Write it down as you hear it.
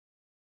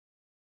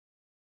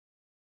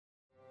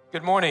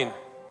Good morning.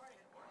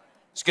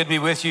 It's good to be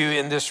with you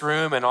in this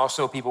room and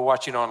also people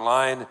watching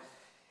online.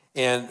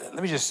 And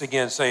let me just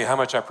again say how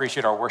much I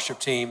appreciate our worship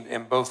team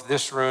in both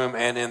this room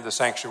and in the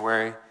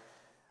sanctuary.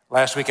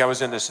 Last week I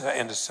was in the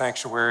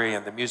sanctuary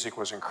and the music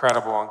was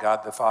incredible on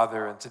God the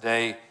Father. And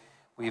today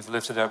we've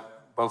lifted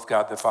up both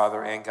God the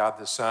Father and God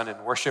the Son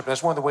in worship.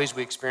 That's one of the ways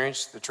we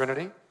experience the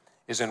Trinity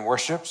is in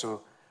worship.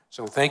 So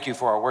thank you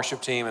for our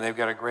worship team, and they've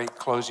got a great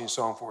closing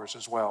song for us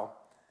as well.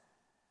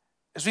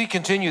 As we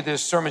continue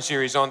this sermon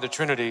series on the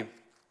Trinity,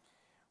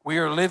 we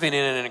are living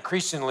in an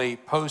increasingly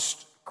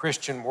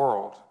post-Christian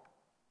world,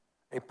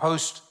 a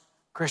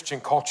post-Christian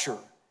culture.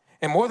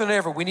 And more than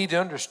ever, we need to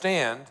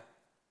understand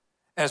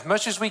as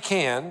much as we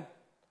can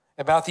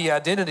about the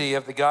identity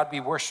of the God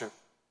we worship,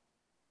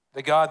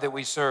 the God that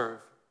we serve.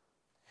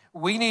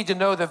 We need to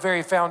know the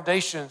very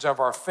foundations of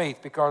our faith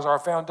because our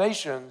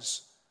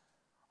foundations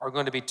are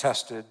going to be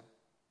tested.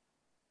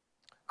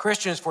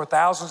 Christians for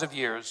thousands of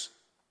years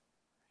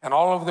and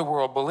all over the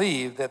world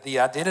believe that the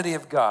identity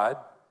of God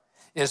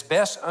is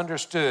best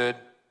understood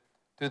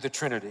through the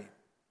Trinity.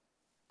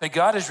 That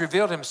God has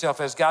revealed himself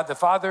as God the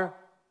Father,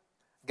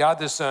 God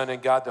the Son,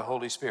 and God the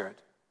Holy Spirit.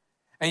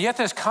 And yet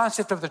this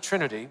concept of the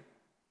Trinity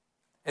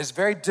is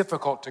very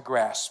difficult to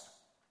grasp.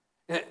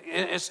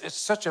 It's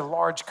such a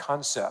large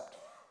concept,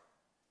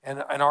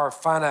 and our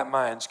finite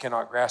minds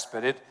cannot grasp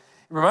it. It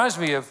reminds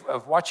me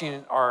of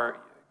watching our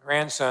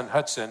grandson,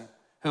 Hudson,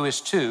 who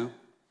is 2.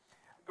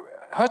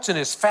 Hudson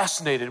is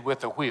fascinated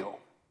with the wheel.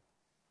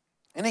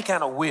 Any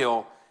kind of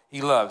wheel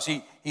he loves.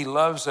 He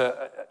loves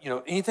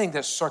anything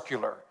that's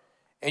circular.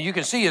 And you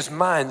can see his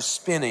mind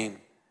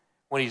spinning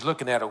when he's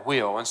looking at a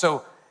wheel. And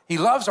so he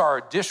loves our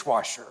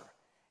dishwasher.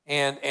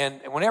 And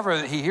whenever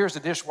he hears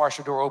the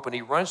dishwasher door open,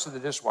 he runs to the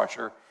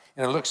dishwasher,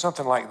 and it looks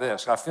something like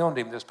this. I filmed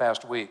him this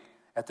past week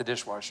at the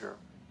dishwasher.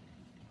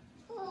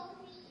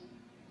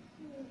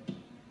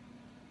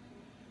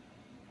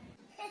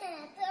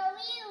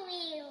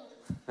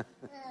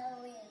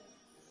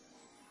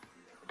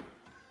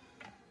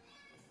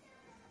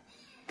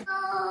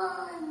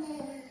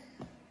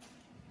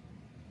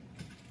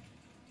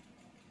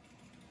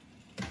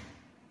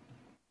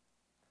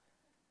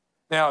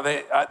 Now,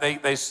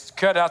 they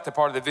cut out the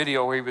part of the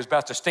video where he was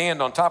about to stand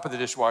on top of the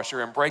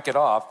dishwasher and break it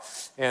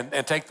off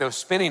and take the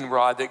spinning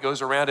rod that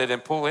goes around it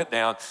and pull it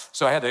down.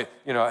 So I had to,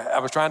 I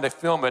was trying to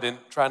film it and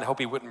trying to hope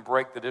he wouldn't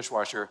break the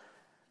dishwasher.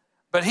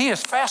 But he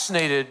is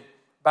fascinated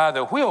by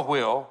the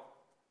wheel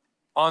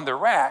on the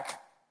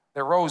rack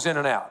that rolls in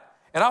and out.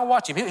 And I'll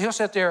watch him. He'll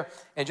sit there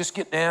and just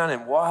get down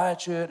and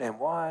watch it and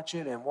watch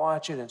it and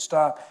watch it and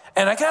stop.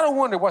 And I kind of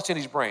wonder what's in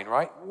his brain,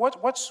 right?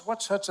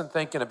 What's Hudson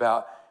thinking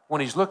about when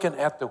he's looking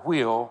at the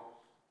wheel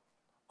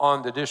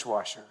on the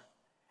dishwasher?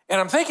 And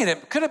I'm thinking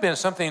it could have been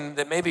something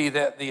that maybe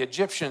that the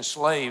Egyptian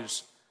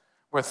slaves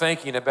were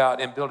thinking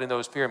about in building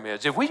those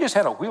pyramids. If we just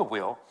had a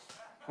wheel,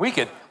 we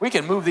could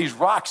move these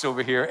rocks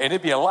over here and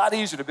it'd be a lot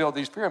easier to build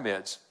these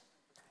pyramids.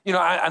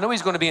 I know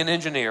he's going to be an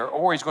engineer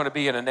or he's going to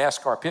be in a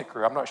NASCAR pit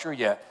crew. I'm not sure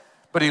yet.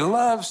 But he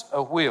loves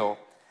a wheel.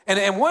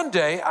 And one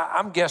day,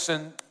 I'm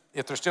guessing,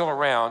 if they're still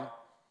around,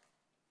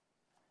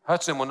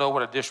 Hudson will know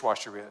what a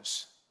dishwasher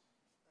is.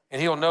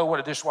 And he'll know what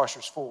a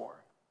dishwasher's for.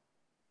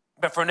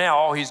 But for now,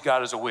 all he's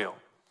got is a wheel,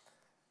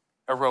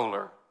 a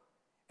roller.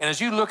 And as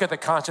you look at the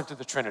concept of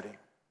the Trinity,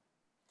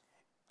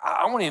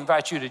 I want to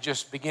invite you to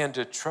just begin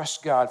to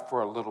trust God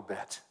for a little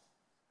bit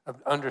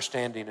of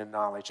understanding and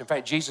knowledge. In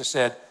fact, Jesus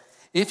said,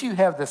 if you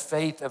have the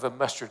faith of a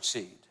mustard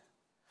seed,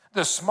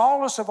 the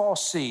smallest of all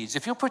seeds,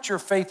 if you'll put your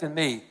faith in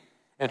me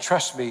and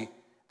trust me,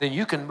 then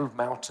you can move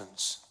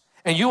mountains.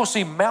 And you will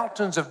see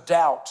mountains of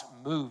doubt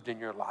moved in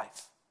your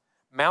life.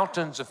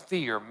 Mountains of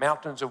fear,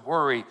 mountains of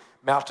worry,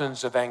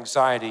 mountains of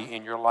anxiety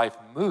in your life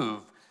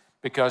move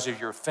because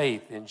of your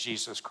faith in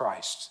Jesus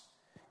Christ.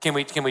 Can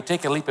we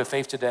take a leap of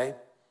faith today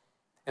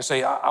and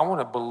say, I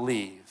want to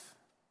believe.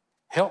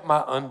 Help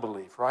my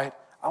unbelief, right?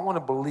 I want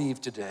to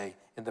believe today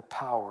in the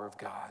power of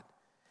God.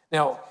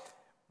 Now,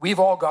 we've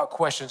all got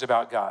questions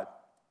about God.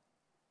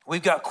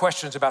 We've got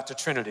questions about the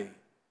Trinity.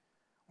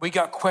 We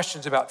got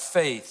questions about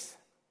faith,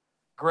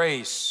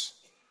 grace.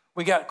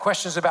 We got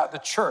questions about the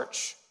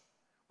church.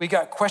 We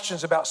got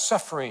questions about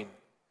suffering.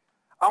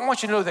 I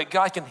want you to know that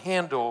God can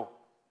handle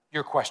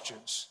your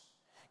questions.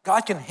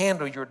 God can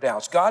handle your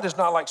doubts. God is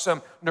not like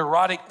some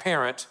neurotic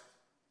parent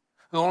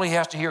who only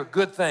has to hear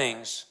good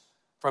things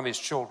from his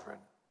children.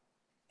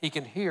 He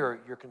can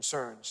hear your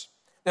concerns.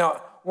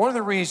 Now, one of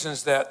the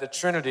reasons that the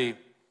Trinity,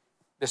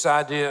 this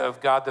idea of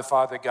God the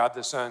Father, God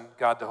the Son,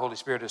 God the Holy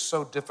Spirit is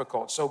so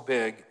difficult, so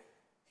big,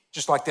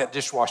 just like that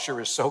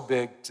dishwasher is so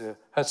big to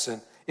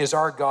Hudson, is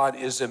our God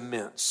is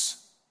immense.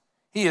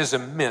 He is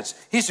immense.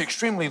 He's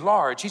extremely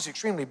large. He's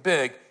extremely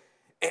big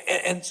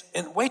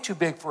and way too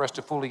big for us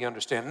to fully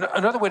understand.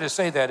 Another way to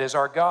say that is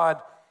our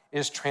God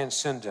is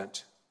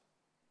transcendent.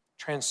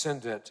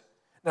 Transcendent.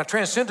 Now,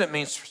 transcendent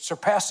means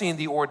surpassing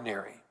the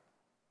ordinary,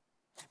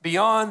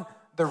 beyond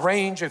the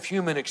range of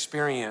human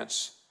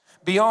experience,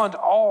 beyond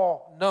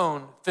all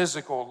known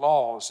physical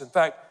laws. In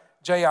fact,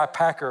 J.I.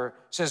 Packer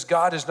says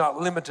God is not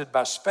limited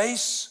by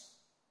space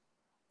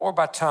or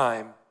by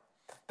time,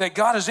 that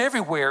God is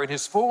everywhere in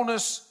his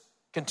fullness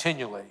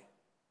continually,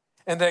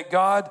 and that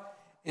God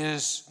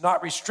is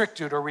not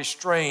restricted or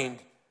restrained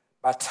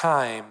by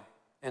time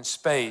and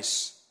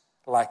space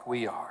like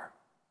we are.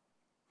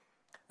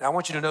 Now, I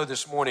want you to know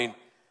this morning,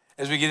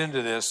 as we get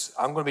into this,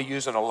 I'm going to be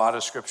using a lot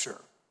of scripture.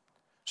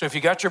 So if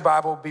you got your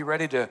Bible, be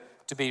ready to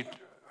be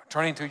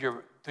turning through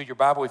your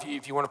Bible.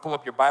 If you want to pull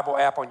up your Bible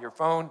app on your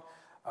phone,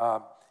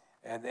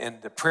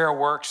 and the Prayer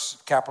Works,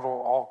 capital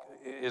all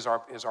is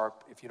our.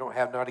 If you don't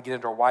know how to get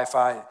into our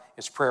Wi-Fi,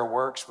 it's Prayer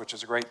Works, which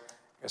is a great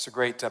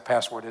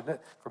password, isn't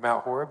it, for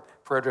Mount Horeb,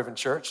 prayer-driven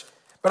church.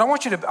 But I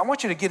want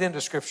you to get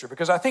into Scripture,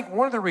 because I think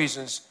one of the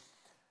reasons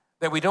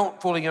that we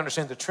don't fully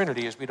understand the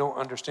Trinity is we don't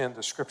understand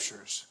the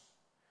Scriptures.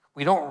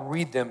 We don't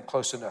read them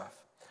close enough.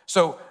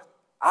 So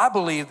I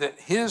believe that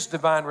his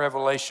divine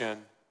revelation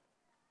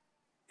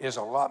is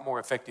a lot more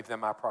effective than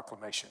my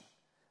proclamation.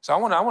 So I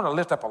want to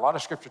lift up a lot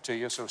of scripture to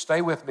you, so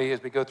stay with me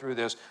as we go through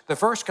this. The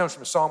first comes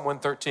from Psalm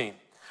 113.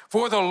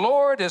 For the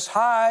Lord is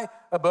high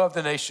above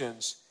the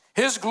nations.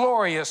 His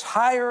glory is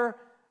higher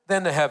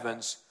than the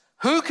heavens.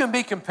 Who can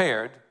be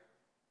compared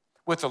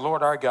with the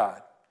Lord our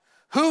God?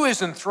 Who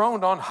is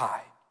enthroned on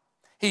high?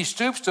 He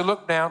stoops to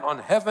look down on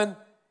heaven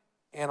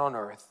and on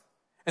earth.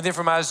 And then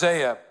from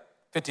Isaiah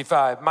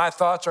 55, my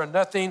thoughts are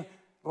nothing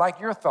like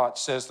your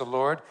thoughts, says the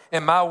Lord,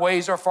 and my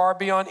ways are far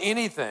beyond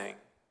anything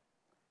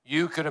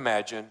you could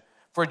imagine.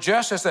 For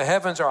just as the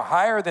heavens are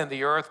higher than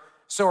the earth,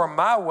 so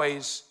my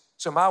ways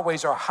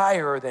are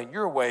higher than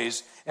your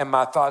ways, and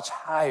my thoughts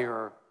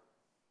higher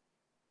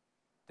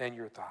than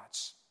your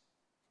thoughts.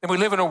 And we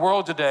live in a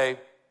world today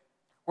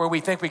where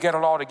we think we get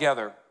it all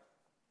together.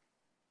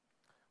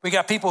 We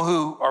got people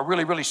who are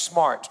really, really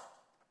smart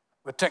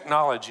with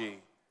technology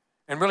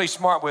and really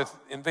smart with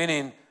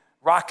inventing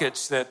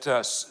rockets that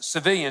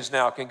civilians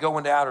now can go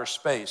into outer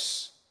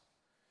space.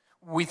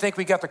 We think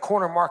we got the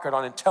corner market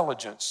on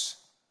intelligence,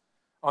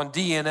 on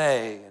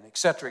DNA, and et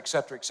cetera, et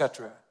cetera, et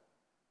cetera.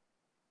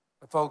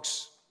 But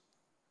folks,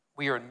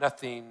 we are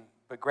nothing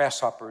but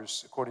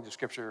grasshoppers, according to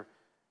Scripture,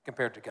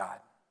 compared to God.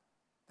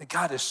 That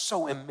God is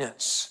so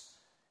immense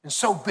and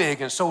so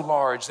big and so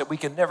large that we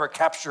can never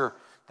capture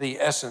the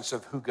essence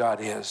of who God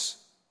is.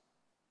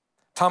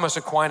 Thomas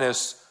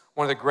Aquinas,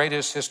 one of the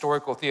greatest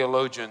historical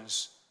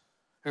theologians,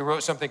 who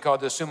wrote something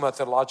called the Summa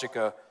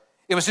Theologica.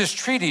 It was his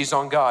treatise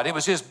on God. It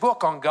was his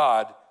book on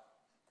God.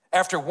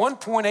 After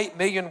 1.8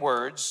 million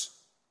words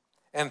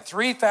and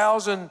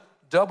 3,000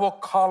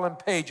 double-column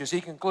pages, he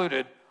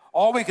concluded,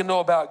 all we can know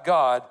about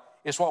God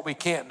is what we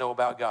can't know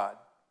about God.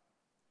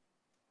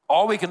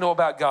 All we can know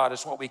about God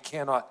is what we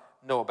cannot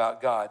know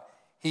about God.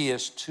 He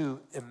is too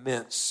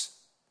immense.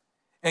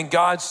 And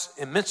God's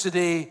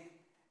immensity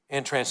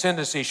and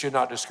transcendency should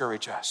not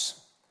discourage us.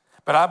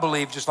 But I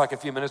believe, just like a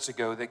few minutes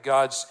ago, that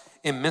God's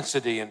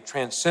immensity and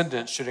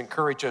transcendence should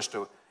encourage us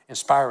to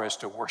inspire us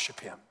to worship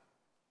him.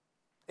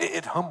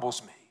 It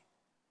humbles me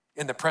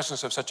in the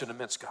presence of such an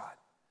immense God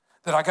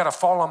that I got to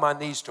fall on my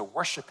knees to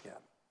worship him,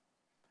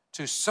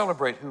 to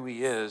celebrate who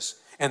he is.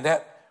 And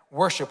that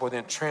worship will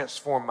then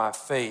transform my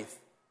faith.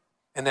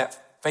 And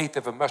that faith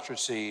of a mustard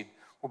seed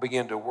will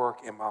begin to work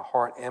in my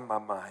heart and my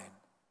mind.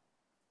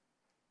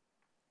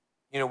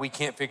 You know, we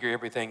can't figure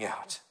everything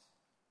out,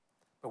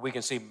 but we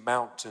can see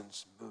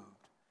mountains moved.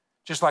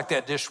 Just like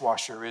that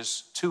dishwasher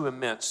is too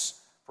immense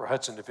for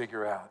Hudson to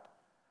figure out.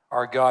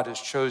 Our God has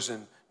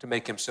chosen to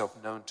make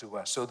himself known to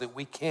us so that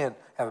we can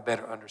have a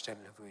better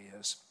understanding of who he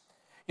is.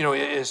 You know,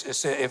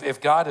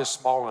 if God is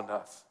small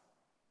enough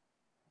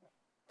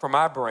for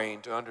my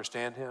brain to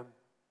understand him,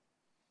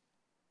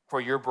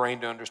 for your brain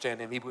to understand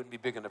him, he wouldn't be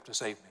big enough to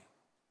save me.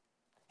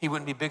 He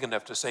wouldn't be big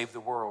enough to save the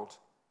world.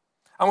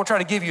 I want to try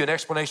to give you an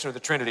explanation of the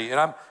Trinity, and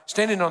I'm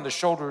standing on the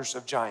shoulders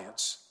of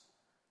giants.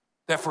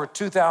 That for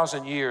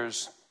 2,000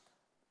 years,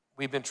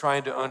 we've been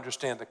trying to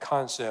understand the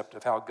concept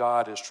of how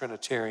God is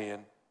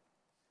Trinitarian.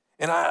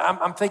 And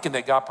I'm thinking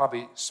that God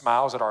probably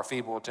smiles at our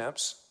feeble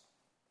attempts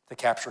to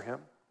capture him,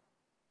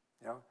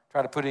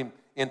 try to put him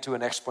into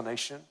an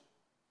explanation.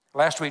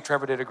 Last week,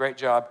 Trevor did a great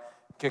job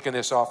kicking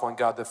this off on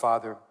God the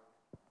Father.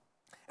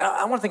 And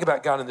I want to think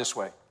about God in this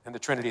way, and the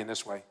Trinity in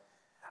this way.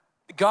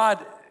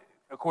 God,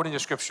 according to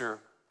Scripture,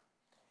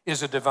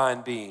 is a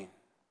divine being.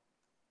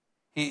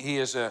 He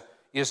is a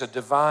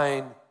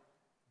divine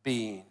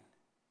being.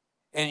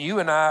 And you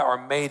and I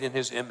are made in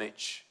his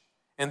image.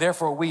 And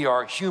therefore we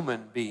are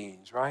human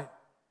beings, right?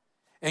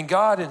 And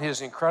God, in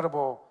his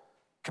incredible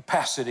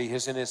capacity,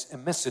 in his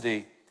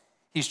immensity,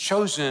 he's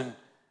chosen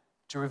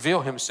to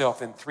reveal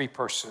himself in three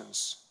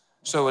persons.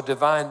 So a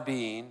divine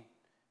being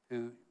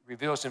who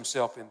reveals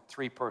himself in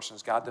three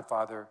persons, God the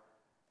Father,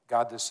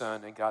 God the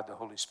Son, and God the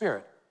Holy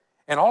Spirit.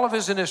 And all of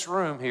us in this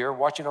room here,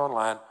 watching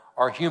online,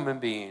 are human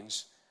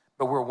beings,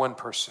 but we're one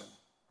person.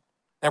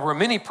 Now, we're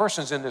many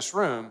persons in this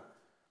room,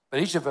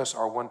 but each of us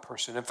are one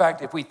person. In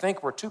fact, if we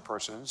think we're two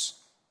persons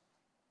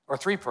or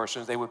three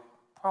persons, they would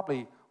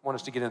probably want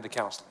us to get into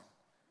counseling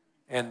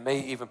and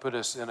may even put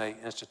us in an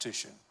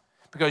institution.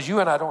 Because you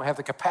and I don't have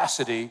the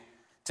capacity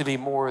to be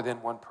more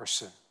than one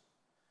person.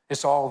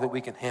 It's all that we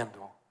can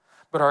handle.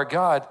 But our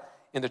God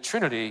in the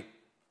Trinity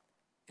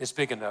is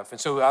big enough.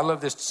 And so I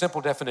love this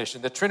simple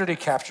definition. The Trinity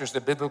captures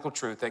the biblical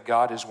truth that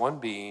God is one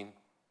being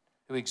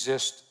who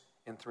exists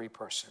in three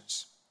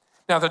persons.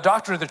 Now, the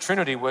doctrine of the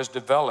Trinity was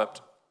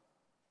developed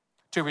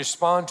to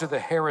respond to the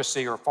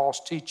heresy or false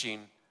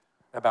teaching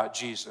about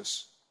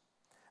Jesus.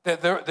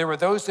 That there were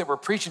those that were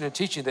preaching and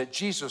teaching that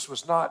Jesus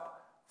was not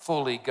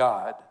fully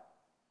God,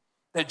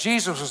 that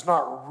Jesus was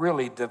not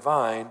really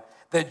divine,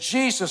 that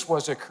Jesus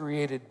was a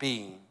created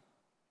being.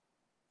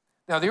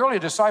 Now, the early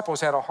disciples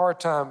had a hard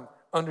time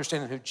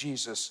understanding who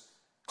Jesus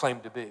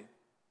claimed to be.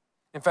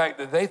 In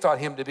fact, they thought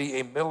him to be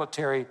a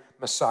military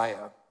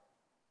Messiah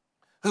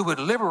who would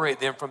liberate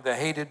them from the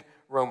hated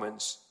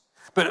Romans.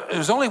 But it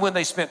was only when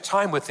they spent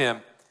time with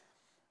him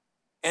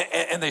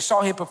and they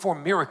saw him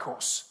perform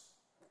miracles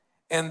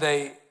and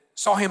they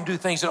saw him do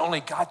things that only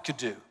God could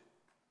do,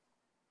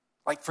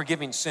 like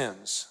forgiving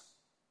sins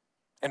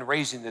and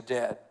raising the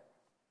dead.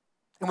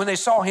 And when they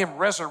saw him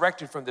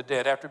resurrected from the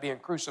dead after being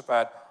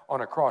crucified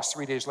on a cross,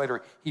 3 days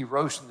later, he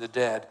rose from the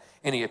dead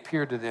and he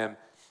appeared to them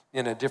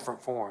in a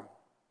different form.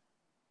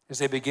 As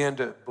they began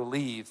to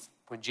believe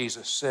when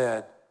Jesus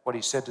said what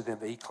he said to them,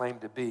 that he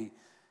claimed to be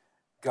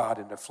God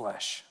in the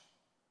flesh,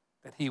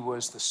 that he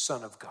was the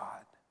Son of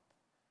God,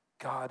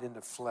 God in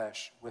the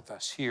flesh with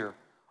us here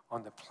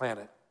on the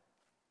planet.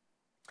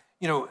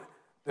 You know,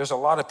 there's a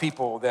lot of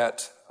people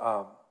that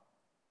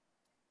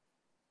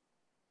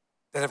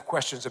have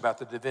questions about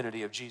the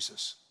divinity of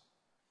Jesus.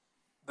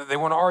 They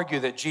want to argue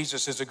that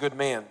Jesus is a good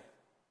man.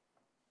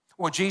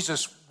 Well,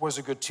 Jesus was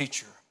a good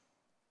teacher.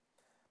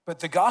 But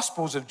the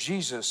Gospels of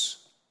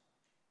Jesus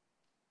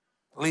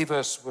leave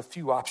us with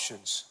few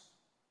options.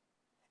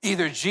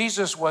 Either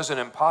Jesus was an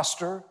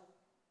imposter,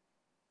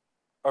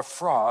 a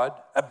fraud,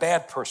 a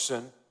bad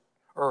person,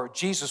 or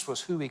Jesus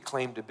was who he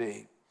claimed to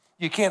be.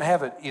 You can't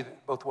have it either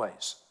both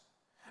ways.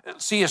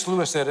 C.S.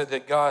 Lewis said it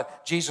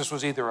that Jesus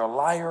was either a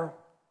liar,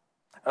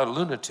 a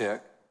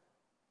lunatic,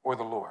 or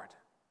the Lord.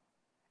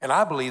 And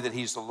I believe that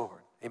he's the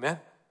Lord. Amen?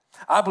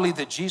 I believe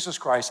that Jesus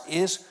Christ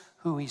is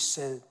who he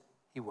said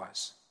he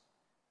was,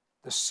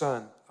 the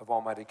Son of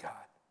Almighty God.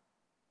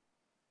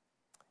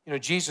 You know,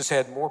 Jesus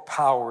had more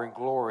power and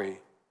glory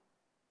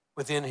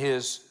within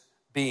his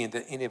being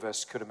than any of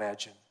us could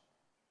imagine.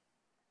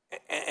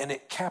 And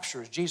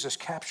Jesus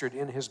captured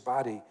in his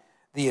body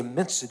the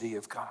immensity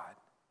of God.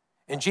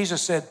 And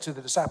Jesus said to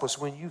the disciples,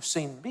 when you've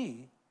seen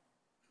me,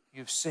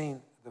 you've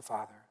seen the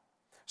Father.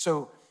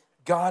 So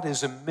God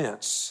is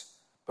immense,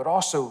 but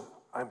also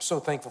I'm so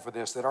thankful for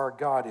this, that our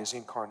God is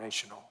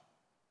incarnational.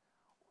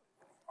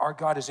 Our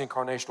God is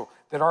incarnational,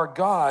 that our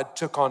God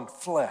took on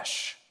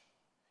flesh,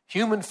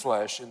 human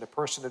flesh in the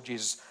person of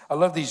Jesus. I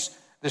love this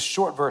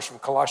short verse from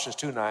Colossians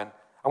 2:9.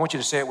 I want you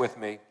to say it with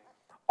me.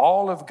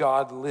 All of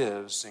God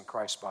lives in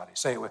Christ's body.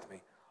 Say it with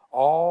me.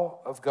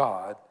 All of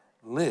God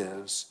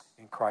lives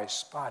in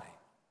Christ's body.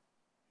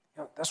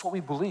 You know, that's what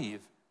we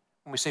believe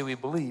when we say we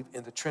believe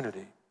in the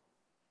Trinity.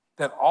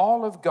 That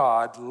all of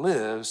God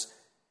lives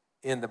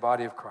in the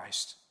body of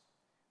Christ.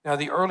 Now,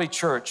 the early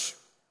church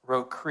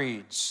wrote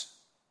creeds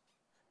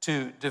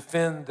to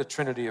defend the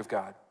Trinity of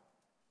God.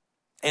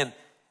 And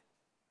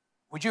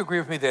would you agree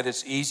with me that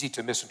it's easy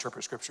to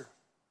misinterpret Scripture?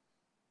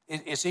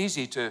 It's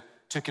easy to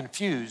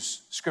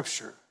confuse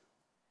Scripture.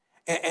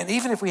 And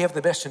even if we have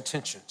the best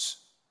intentions,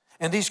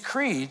 and these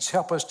creeds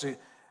help us to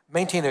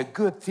maintain a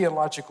good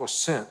theological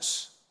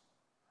sense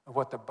of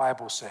what the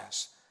Bible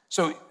says.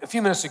 So a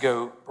few minutes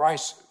ago,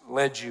 Bryce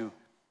led you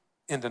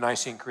in the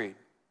Nicene Creed.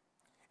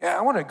 And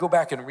I want to go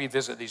back and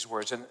revisit these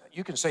words, and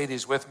you can say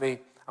these with me.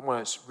 I'm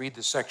going to read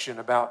the section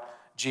about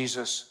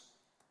Jesus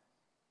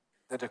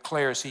that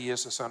declares he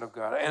is the Son of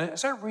God. And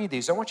as I read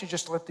these, I want you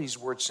just to let these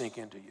words sink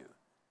into you.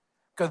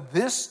 Because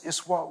this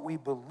is what we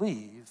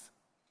believe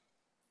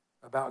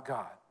about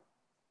God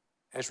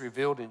as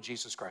revealed in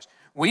Jesus Christ.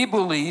 We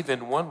believe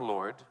in one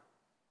Lord,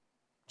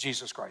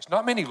 Jesus Christ.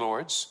 Not many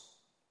Lords.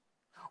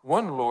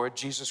 One Lord,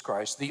 Jesus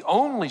Christ, the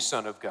only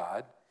Son of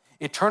God,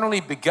 eternally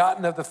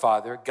begotten of the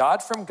Father,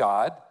 God from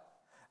God,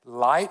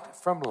 light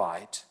from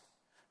light,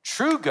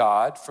 true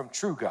God from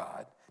true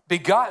God,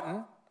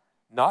 begotten,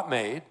 not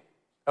made,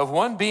 of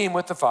one being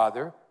with the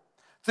Father.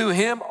 Through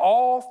him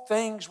all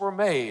things were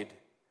made.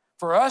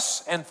 For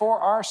us and for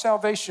our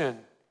salvation,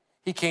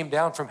 he came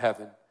down from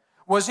heaven,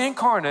 was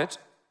incarnate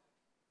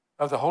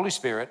of the Holy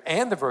Spirit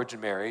and the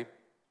Virgin Mary,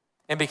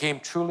 and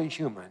became truly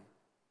human.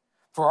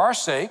 For our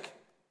sake,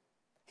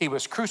 he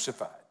was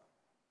crucified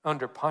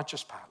under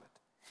Pontius Pilate.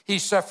 He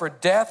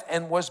suffered death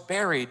and was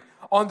buried.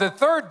 On the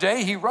third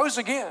day, he rose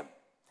again.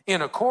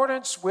 In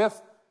accordance with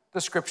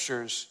the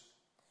Scriptures,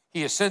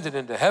 he ascended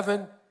into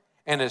heaven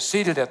and is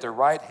seated at the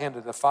right hand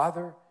of the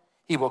Father.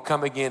 He will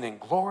come again in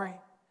glory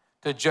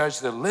to judge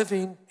the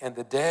living and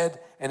the dead,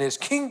 and his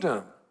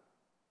kingdom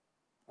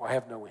will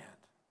have no end.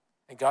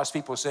 And God's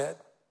people said,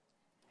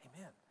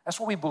 amen. That's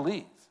what we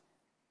believe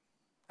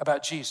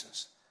about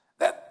Jesus.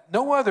 That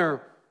no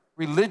other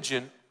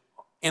religion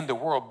in the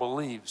world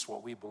believes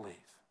what we believe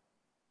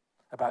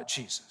about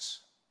Jesus,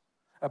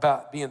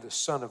 about being the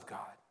Son of God,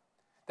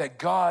 that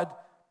God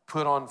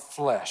put on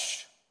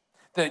flesh.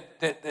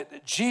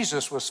 That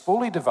Jesus was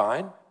fully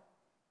divine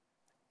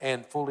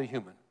and fully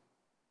human.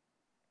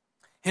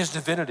 His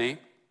divinity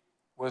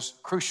was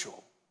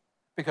crucial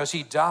because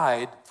he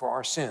died for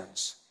our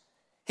sins.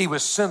 He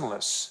was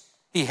sinless.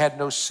 He had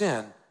no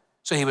sin,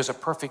 so he was a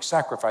perfect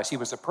sacrifice. He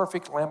was a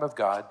perfect Lamb of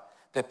God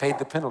that paid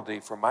the penalty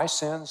for my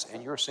sins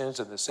and your sins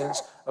and the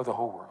sins of the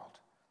whole world.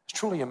 It's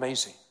truly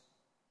amazing.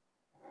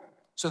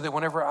 So that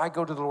whenever I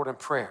go to the Lord in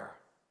prayer,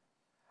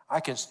 I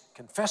can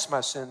confess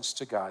my sins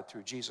to God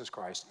through Jesus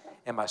Christ,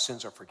 and my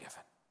sins are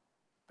forgiven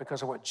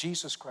because of what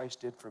Jesus Christ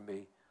did for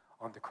me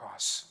on the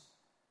cross.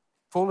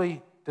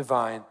 Fully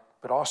divine,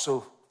 but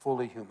also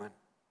fully human.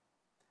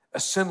 A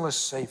sinless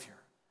Savior,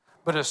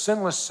 but a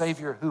sinless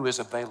Savior who is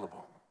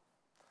available.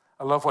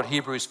 I love what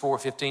Hebrews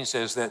 4:15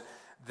 says, that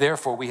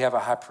therefore we have a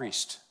high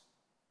priest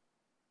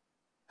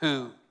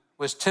who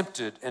was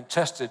tempted and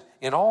tested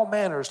in all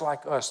manners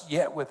like us,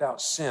 yet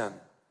without sin.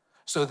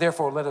 So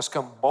therefore let us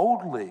come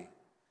boldly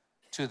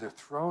to the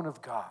throne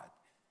of God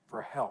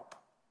for help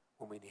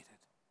when we need it.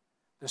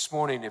 This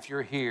morning, if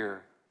you're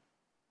here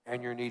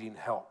and you're needing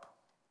help,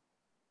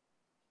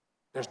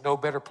 there's no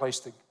better place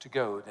to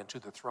go than to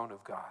the throne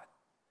of God,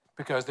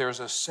 because there's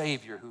a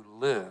Savior who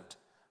lived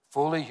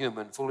fully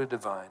human, fully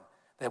divine,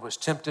 that was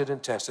tempted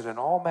and tested in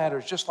all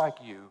matters just like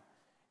you,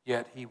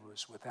 yet he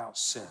was without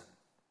sin.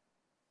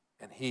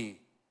 And he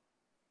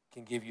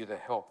can give you the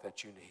help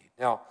that you need.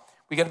 Now,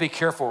 we got to be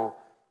careful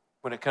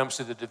when it comes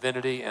to the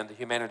divinity and the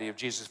humanity of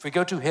Jesus. If we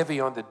go too heavy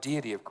on the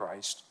deity of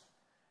Christ,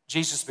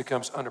 Jesus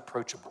becomes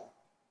unapproachable.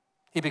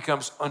 He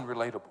becomes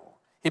unrelatable.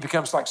 He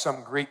becomes like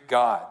some Greek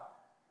god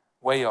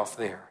way off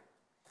there.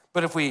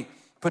 But if we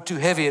put too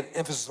heavy an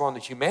emphasis on the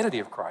humanity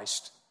of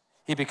Christ,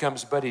 he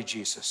becomes buddy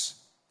Jesus.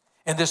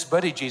 And this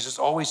buddy Jesus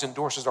always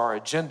endorses our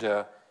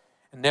agenda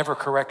and never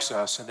corrects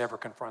us and never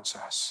confronts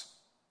us.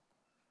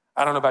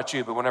 I don't know about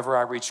you, but whenever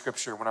I read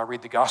Scripture, when I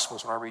read the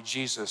Gospels, when I read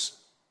Jesus,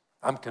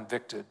 I'm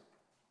convicted.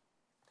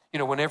 You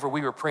know, whenever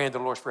we were praying the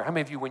Lord's Prayer, how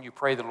many of you, when you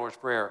pray the Lord's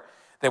Prayer,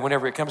 that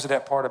whenever it comes to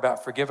that part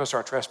about forgive us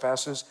our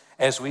trespasses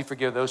as we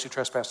forgive those who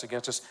trespass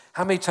against us,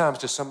 how many times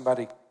does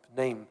somebody's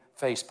name,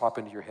 face pop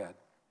into your head?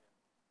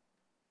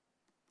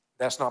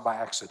 That's not by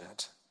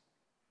accident.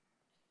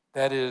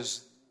 That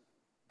is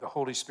the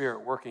Holy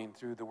Spirit working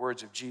through the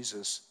words of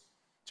Jesus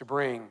to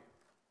bring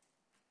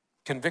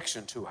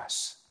conviction to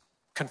us,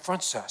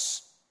 confronts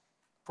us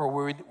for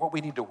what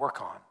we need to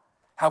work on,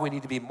 how we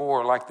need to be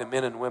more like the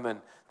men and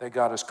women that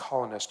God is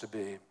calling us to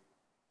be.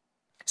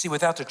 See,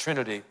 without the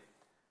Trinity,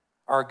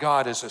 our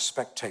God is a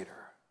spectator.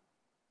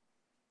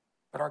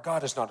 But our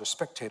God is not a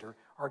spectator.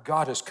 Our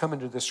God has come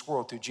into this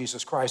world through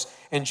Jesus Christ,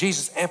 and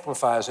Jesus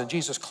amplifies and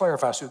Jesus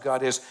clarifies who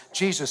God is.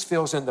 Jesus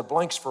fills in the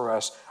blanks for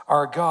us.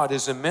 Our God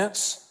is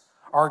immense,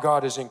 our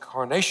God is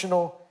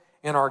incarnational,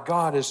 and our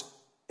God is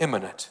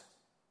immanent.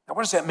 Now,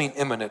 what does that mean,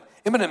 immanent?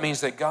 Immanent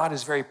means that God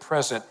is very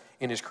present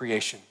in his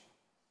creation.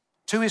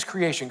 To his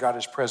creation, God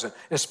is present,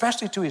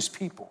 especially to his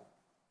people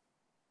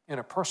in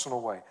a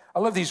personal way. I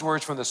love these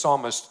words from the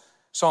psalmist,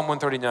 Psalm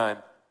 139.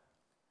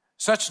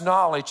 Such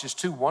knowledge is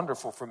too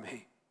wonderful for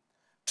me,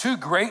 too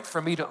great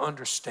for me to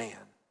understand.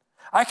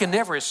 I can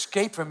never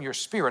escape from your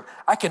spirit.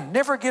 I can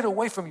never get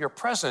away from your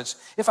presence.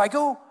 If I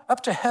go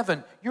up to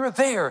heaven, you're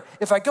there.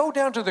 If I go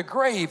down to the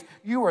grave,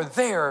 you are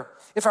there.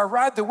 If I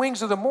ride the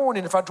wings of the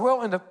morning, if I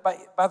dwell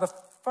by the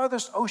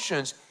farthest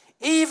oceans,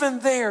 even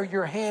there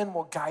your hand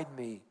will guide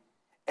me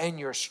and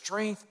your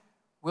strength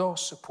will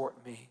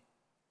support me.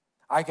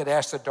 I could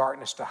ask the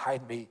darkness to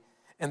hide me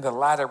and the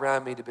light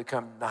around me to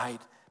become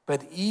night.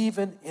 But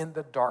even in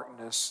the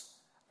darkness,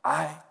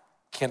 I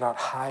cannot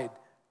hide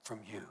from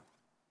you.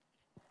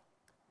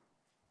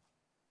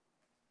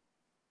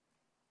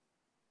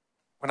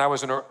 When I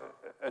was a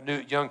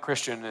new young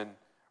Christian and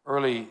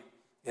early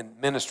in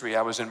ministry,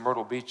 I was in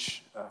Myrtle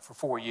Beach for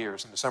 4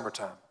 years in the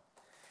summertime.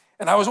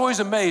 And I was always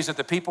amazed at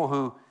the people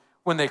who,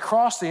 when they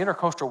crossed the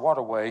Intercoastal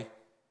Waterway,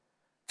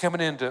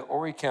 coming into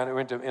Horry County or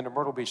into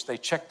Myrtle Beach, they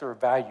checked their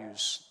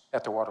values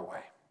at the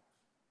waterway.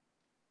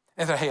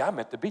 And said, hey, I'm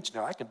at the beach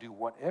now. I can do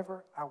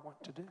whatever I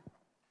want to do.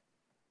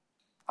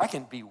 I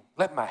can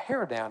let my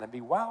hair down and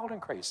be wild and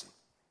crazy.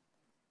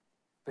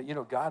 But you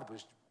know, God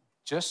was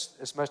just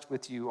as much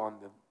with you on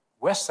the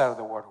west side of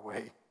the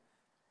waterway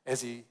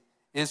as he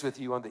is with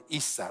you on the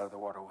east side of the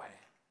waterway.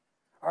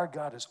 Our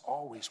God is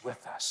always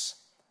with us.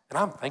 And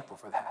I'm thankful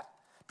for that,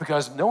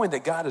 because knowing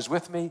that God is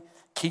with me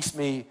keeps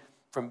me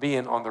from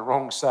being on the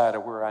wrong side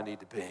of where I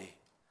need to be,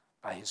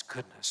 by his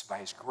goodness, by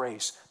his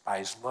grace, by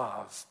his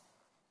love,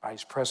 by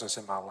his presence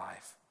in my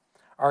life.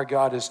 Our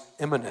God is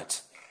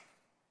immanent.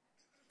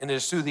 And it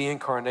is through the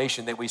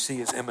incarnation that we see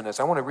his immanence.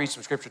 I want to read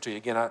some scripture to you.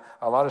 Again,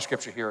 a lot of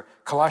scripture here.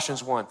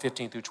 Colossians 1,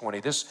 15 through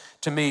 20. This,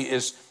 to me,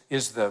 is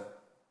the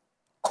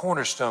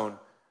cornerstone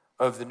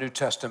of the New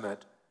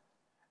Testament.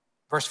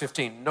 Verse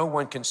 15, no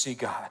one can see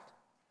God,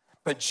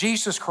 but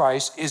Jesus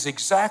Christ is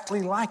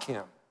exactly like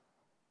him.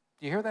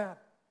 Do you hear that?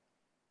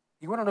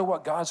 You want to know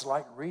what God's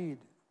like? Read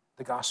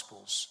the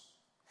Gospels.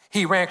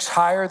 He ranks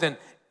higher than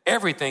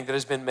everything that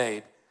has been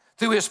made.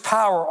 Through his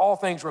power, all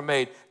things were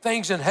made,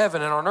 things in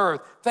heaven and on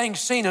earth,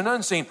 things seen and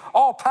unseen,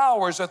 all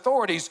powers,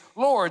 authorities,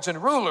 lords,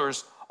 and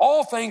rulers.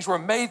 All things were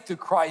made through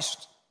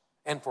Christ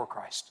and for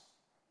Christ.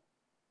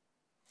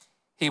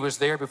 He was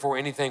there before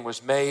anything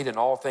was made, and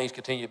all things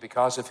continue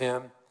because of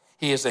him.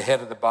 He is the head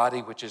of the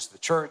body, which is the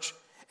church.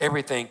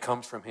 Everything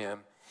comes from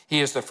him.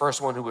 He is the first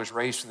one who was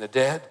raised from the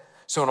dead.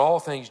 So in all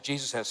things,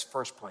 Jesus has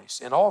first place.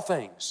 In all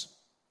things,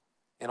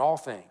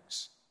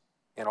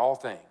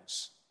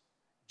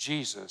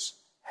 Jesus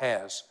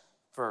has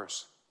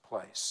first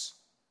place.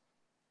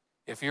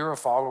 If you're a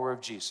follower of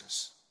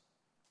Jesus,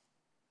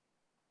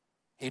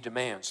 he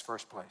demands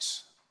first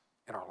place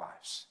in our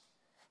lives.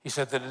 He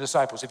said to the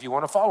disciples, if you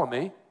want to follow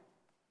me,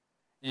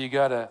 you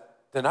got to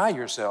deny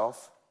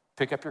yourself,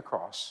 pick up your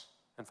cross,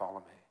 and follow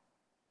me.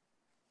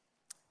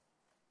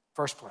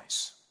 First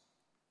place.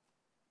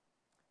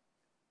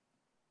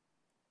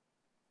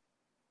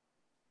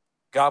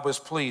 God was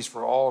pleased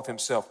for all of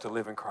himself to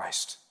live in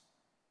Christ.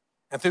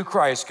 And through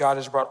Christ, God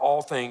has brought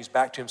all things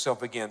back to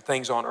himself again,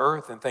 things on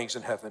earth and things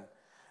in heaven.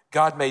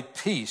 God made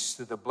peace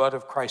through the blood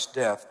of Christ's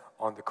death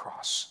on the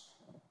cross.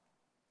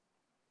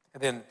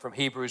 And then from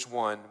Hebrews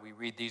 1, we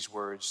read these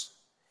words.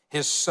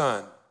 His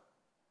Son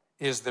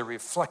is the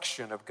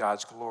reflection of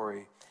God's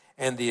glory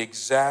and the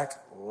exact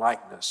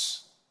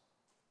likeness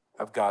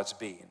of God's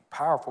being.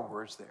 Powerful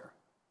words there.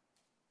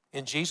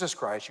 In Jesus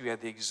Christ, you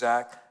have the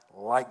exact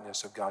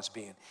likeness of God's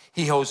being.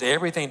 He holds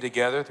everything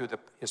together through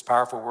his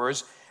powerful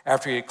words.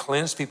 After he had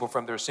cleansed people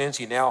from their sins,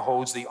 he now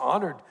holds the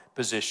honored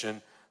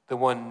position, the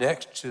one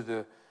next to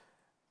the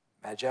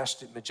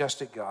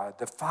majestic God,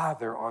 the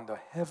Father on the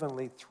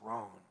heavenly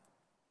throne.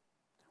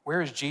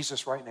 Where is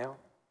Jesus right now?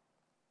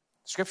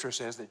 Scripture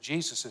says that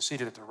Jesus is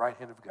seated at the right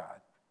hand of God,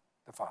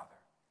 the Father.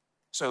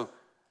 So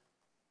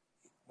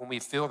when we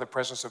feel the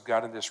presence of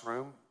God in this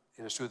room,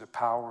 it is through the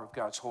power of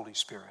God's Holy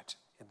Spirit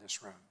in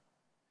this room.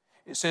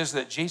 It says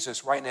that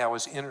Jesus right now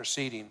is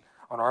interceding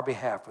on our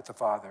behalf with the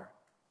Father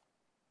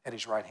at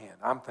his right hand.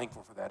 I'm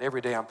thankful for that. Every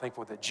day I'm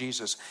thankful that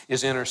Jesus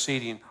is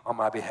interceding on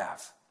my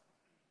behalf.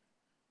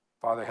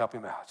 Father, help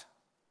him out.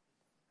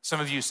 Some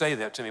of you say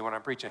that to me when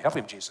I'm preaching. Help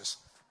him, Jesus.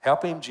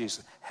 Help him,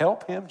 Jesus.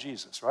 Help him,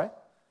 Jesus, right?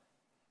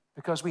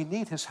 Because we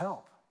need his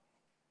help.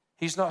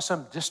 He's not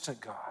some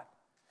distant God.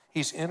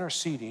 He's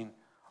interceding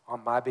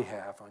on my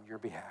behalf, on your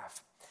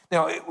behalf.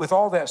 Now, with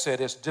all that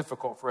said, it's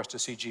difficult for us to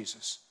see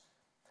Jesus.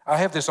 I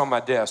have this on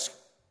my desk.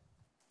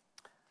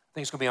 I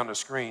think it's going to be on the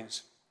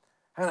screens.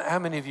 How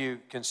many of you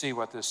can see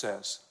what this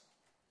says?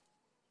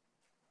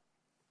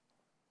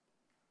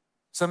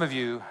 Some of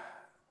you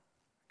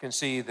can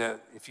see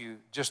that if you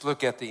just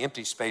look at the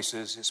empty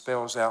spaces, it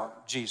spells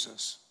out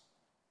Jesus.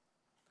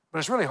 But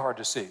it's really hard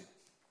to see.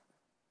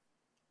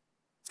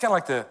 It's kind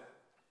of like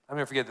I'll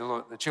never forget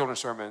the children's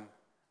sermon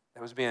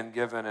that was being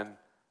given, and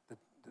the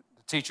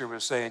teacher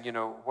was saying,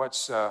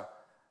 what's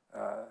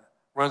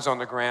runs on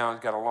the ground,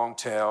 got a long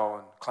tail,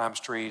 and climbs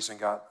trees,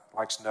 and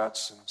likes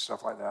nuts and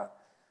stuff like that.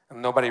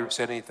 And nobody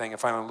said anything,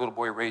 and finally a little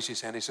boy raised his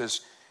hand. He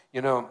says, I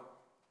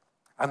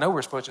know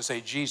we're supposed to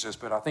say Jesus,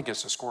 but I think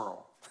it's a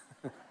squirrel.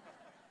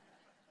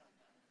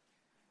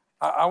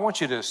 I want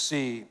you to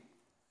see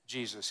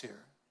Jesus here,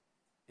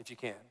 if you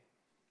can,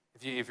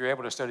 if you're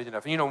able to study it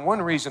enough. And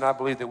one reason I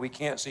believe that we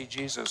can't see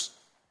Jesus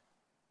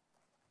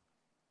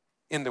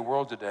in the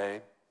world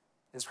today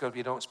is because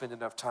we don't spend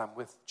enough time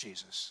with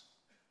Jesus.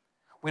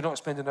 We don't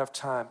spend enough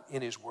time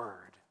in his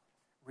word,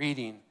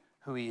 reading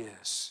who he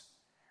is,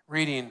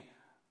 reading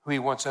who he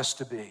wants us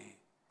to be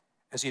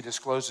as he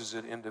discloses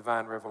it in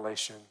divine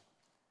revelation.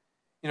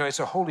 It's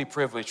a holy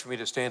privilege for me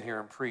to stand here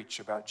and preach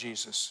about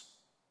Jesus.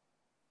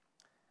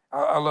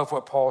 I love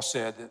what Paul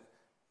said,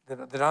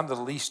 that I'm the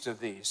least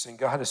of these, and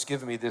God has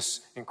given me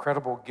this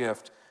incredible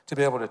gift to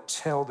be able to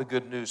tell the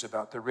good news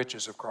about the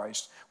riches of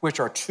Christ,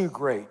 which are too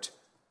great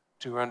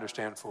to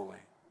understand fully.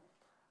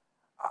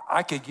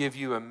 I could give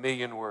you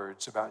 1,000,000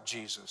 words about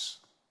Jesus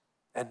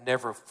and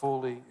never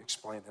fully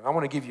explain them. I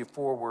want to give you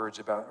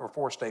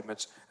 4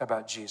 statements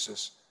about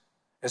Jesus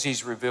as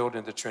he's revealed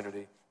in the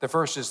Trinity. The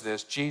first is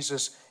this: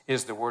 Jesus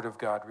is the Word of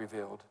God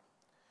revealed.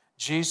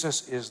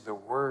 Jesus is the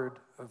Word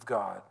of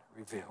God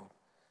revealed.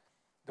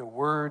 The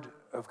Word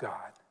of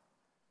God.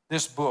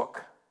 This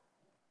book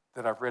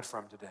that I've read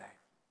from today,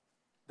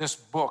 this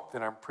book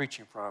that I'm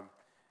preaching from,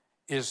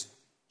 is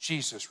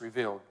Jesus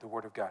revealed, the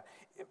Word of God.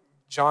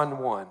 John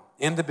 1,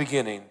 in the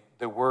beginning,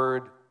 the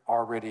Word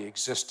already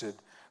existed.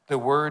 The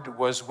Word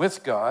was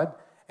with God,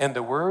 and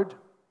the Word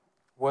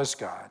was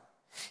God.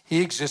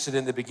 He existed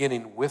in the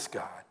beginning with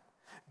God.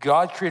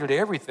 God created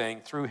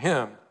everything through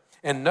him,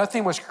 and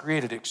nothing was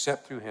created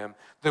except through him.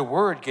 The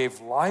Word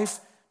gave life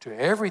to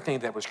everything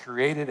that was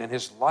created, and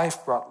his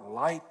life brought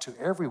light to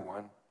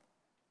everyone.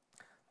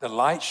 The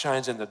light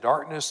shines in the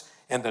darkness,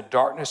 and the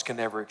darkness can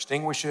never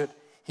extinguish it.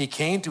 He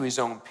came to his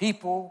own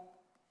people,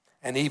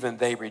 and even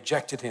they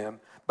rejected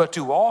him. But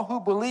to all who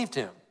believed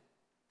him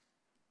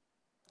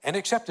and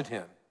accepted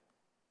him,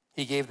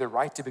 he gave the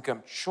right to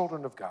become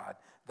children of God.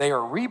 They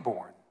are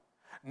reborn,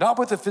 not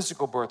with a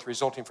physical birth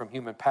resulting from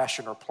human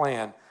passion or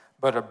plan,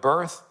 but a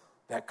birth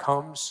that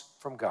comes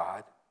from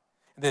God.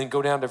 And then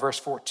go down to verse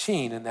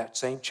 14 in that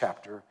same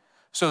chapter.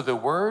 So the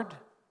Word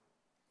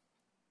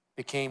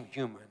became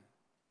human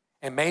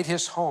and made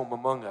his home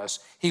among us.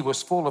 He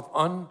was full of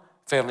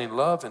unfailing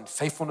love and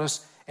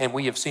faithfulness, and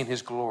we have seen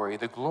his glory,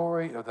 the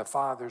glory of the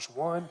Father's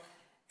one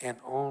and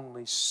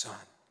only Son.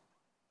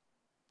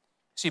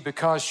 See,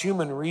 because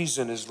human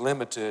reason is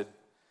limited,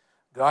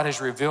 God has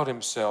revealed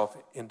himself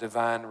in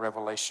divine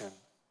revelation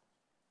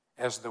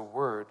as the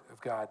Word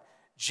of God.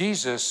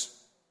 Jesus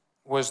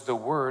was the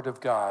Word of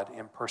God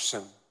in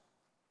person.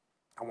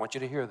 I want you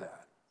to hear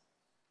that.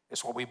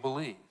 It's what we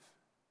believe,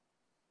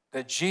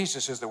 that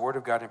Jesus is the Word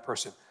of God in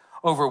person.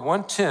 Over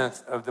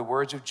 1/10 of the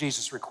words of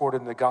Jesus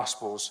recorded in the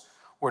Gospels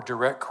were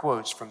direct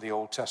quotes from the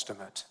Old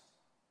Testament.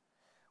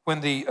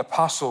 When the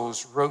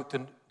apostles wrote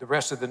the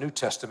rest of the New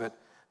Testament,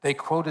 they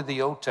quoted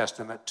the Old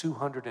Testament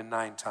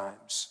 209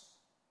 times.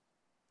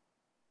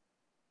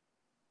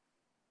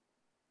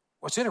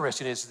 What's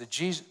interesting is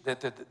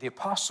that the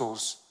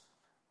apostles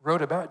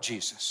wrote about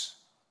Jesus,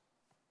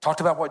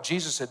 talked about what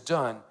Jesus had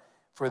done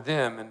for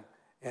them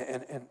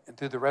and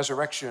through the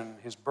resurrection,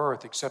 his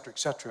birth, et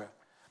cetera,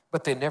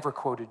 but they never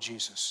quoted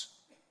Jesus.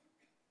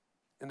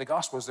 In the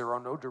Gospels, there are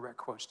no direct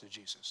quotes to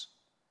Jesus,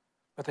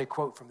 but they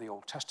quote from the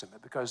Old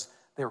Testament because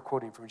they were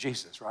quoting from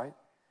Jesus, right?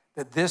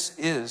 That this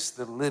is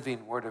the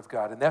living Word of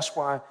God. And that's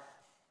why,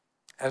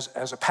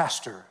 as a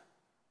pastor,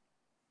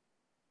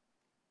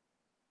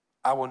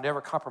 I will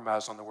never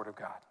compromise on the Word of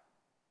God,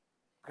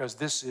 because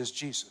this is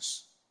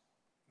Jesus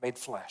made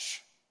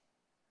flesh.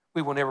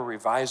 We will never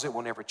revise it.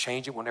 We'll never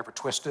change it. We'll never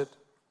twist it.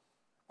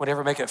 We'll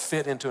never make it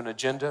fit into an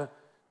agenda.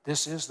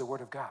 This is the Word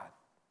of God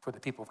for the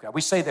people of God.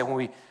 We say that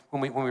when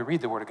we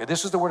read the Word of God.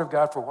 This is the Word of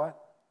God for what?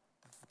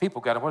 The people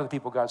of God. And what do the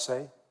people of God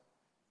say?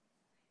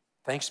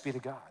 Thanks be to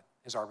God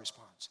is our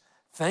response.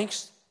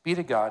 Thanks be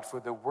to God for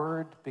the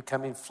Word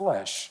becoming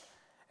flesh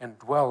and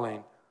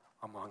dwelling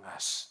among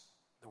us.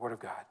 The Word of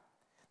God.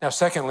 Now,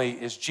 secondly,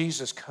 is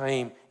Jesus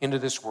came into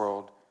this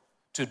world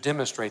to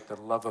demonstrate the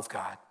love of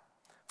God.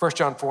 1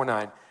 John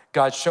 4:9,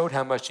 God showed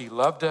how much he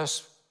loved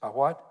us by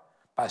what?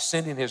 By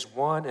sending his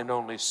one and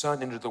only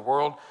Son into the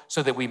world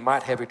so that we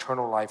might have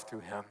eternal life through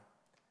him.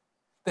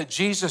 That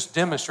Jesus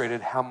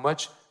demonstrated how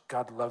much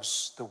God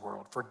loves the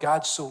world. For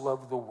God so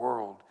loved the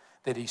world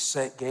that he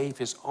gave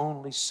his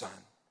only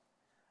Son.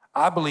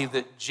 I believe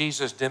that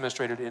Jesus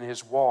demonstrated in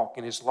his walk,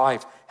 in his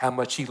life, how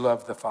much he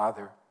loved the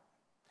Father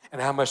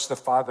and how much the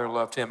Father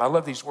loved him. I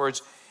love these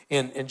words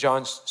in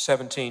John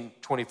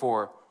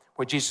 17:24,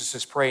 where Jesus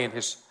is praying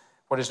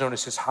what is known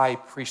as his high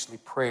priestly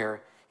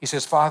prayer. He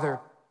says, Father,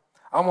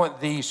 I want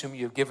these whom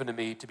you have given to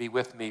me to be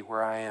with me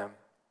where I am.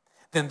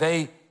 Then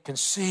they can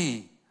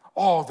see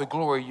all the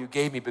glory you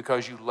gave me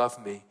because you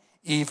loved me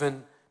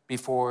even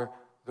before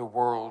the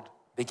world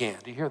began.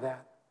 Do you hear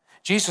that?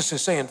 Jesus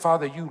is saying,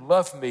 Father, you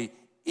loved me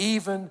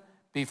even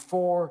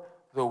before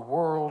the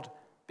world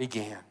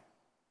began.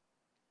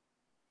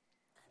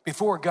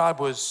 Before God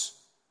was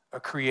a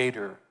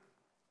creator,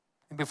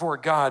 and before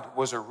God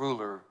was a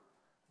ruler,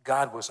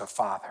 God was a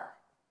father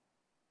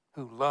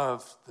who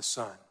loved the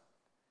Son.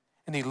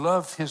 And he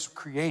loved his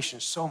creation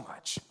so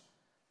much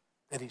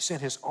that he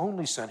sent his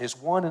only Son, his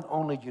one and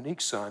only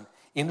unique Son,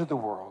 into the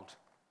world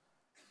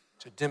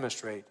to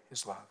demonstrate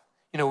his love.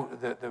 You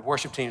know, the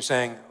worship team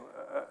sang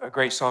a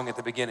great song at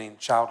the beginning,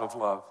 Child of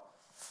Love.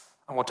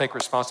 I'm going to take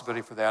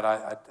responsibility for that.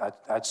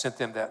 I'd sent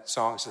them that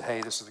song and said,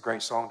 hey, this is a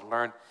great song to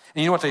learn.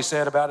 And you know what they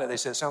said about it? They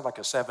said, it sounds like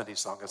a 70s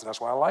song. I said,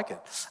 that's why I like it.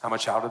 I'm a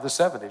child of the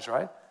 70s,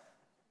 right?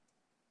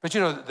 But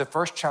you know, the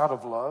first child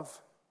of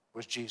love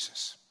was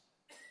Jesus.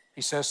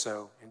 He says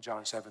so in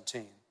John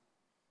 17,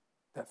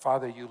 that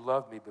Father, you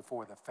loved me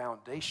before the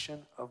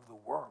foundation of the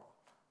world.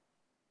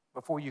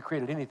 Before you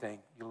created anything,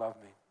 you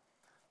loved me.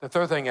 The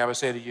third thing I would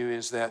say to you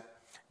is that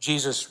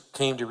Jesus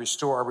came to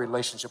restore our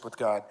relationship with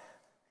God.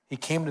 He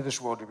came to this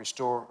world to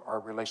restore our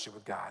relationship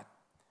with God.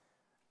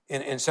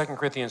 In 2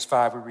 Corinthians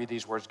 5, we read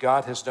these words,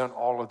 God has done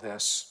all of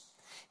this.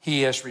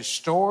 He has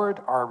restored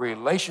our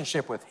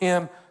relationship with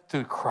him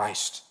through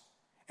Christ,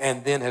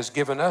 and then has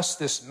given us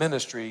this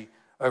ministry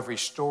of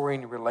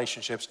restoring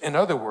relationships. In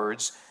other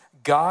words,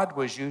 God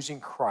was using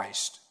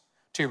Christ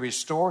to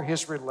restore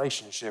his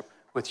relationship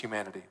with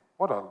humanity.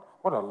 What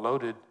a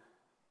loaded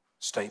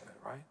statement,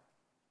 right?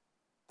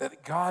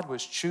 That God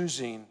was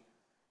choosing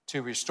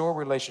to restore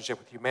relationship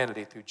with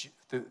humanity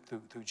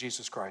through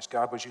Jesus Christ.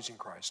 God was using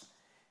Christ.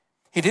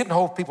 He didn't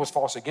hold people's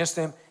faults against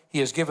them. He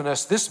has given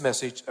us this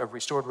message of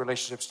restored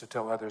relationships to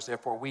tell others.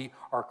 Therefore, we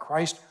are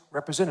Christ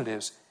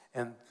representatives,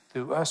 and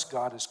through us,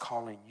 God is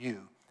calling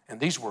you. And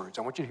these words,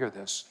 I want you to hear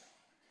this.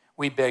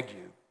 We beg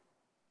you.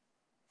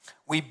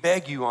 We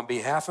beg you on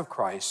behalf of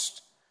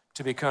Christ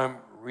to become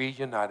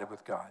reunited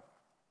with God.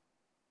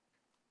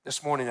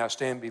 This morning, I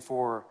stand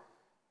before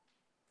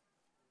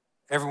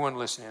everyone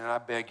listening, and I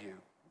beg you,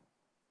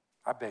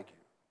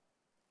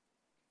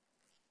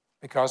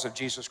 because of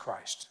Jesus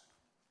Christ,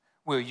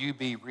 will you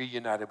be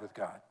reunited with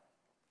God?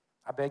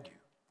 I beg you.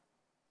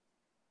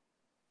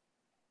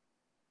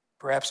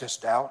 Perhaps it's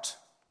doubt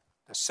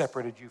that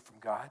separated you from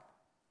God.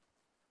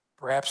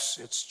 Perhaps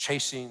it's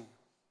chasing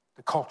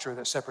the culture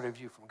that separated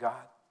you from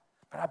God.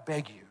 But I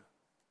beg you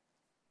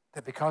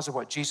that because of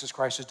what Jesus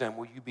Christ has done,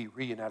 will you be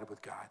reunited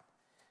with God?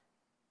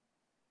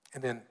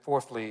 And then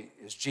fourthly,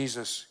 is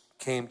Jesus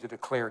came to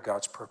declare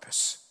God's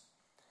purpose.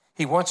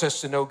 He wants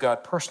us to know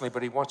God personally,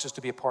 but he wants us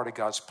to be a part of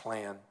God's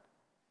plan.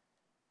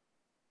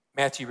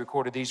 Matthew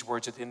recorded these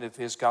words at the end of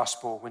his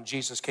gospel. When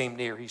Jesus came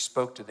near, he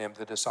spoke to them,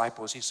 the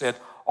disciples. He said,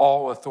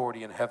 all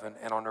authority in heaven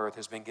and on earth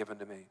has been given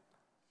to me.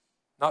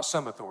 Not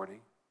some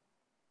authority.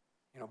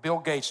 Bill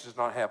Gates does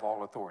not have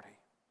all authority.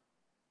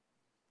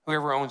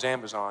 Whoever owns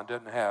Amazon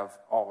doesn't have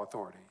all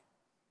authority.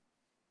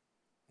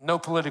 No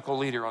political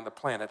leader on the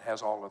planet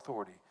has all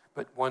authority,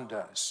 but one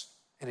does,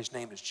 and his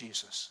name is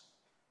Jesus.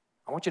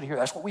 I want you to hear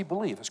that's what we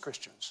believe as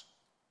Christians.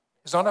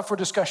 It's not up for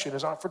discussion.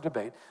 It's not up for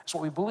debate. It's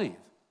what we believe,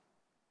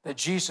 that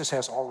Jesus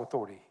has all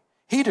authority.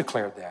 He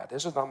declared that.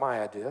 This is not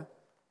my idea.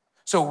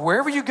 So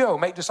wherever you go,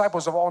 make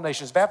disciples of all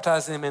nations,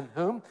 baptize them in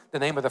whom? The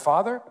name of the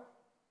Father,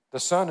 the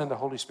Son, and the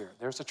Holy Spirit.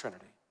 There's the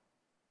Trinity.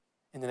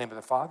 In the name of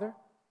the Father,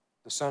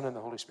 the Son, and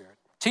the Holy Spirit.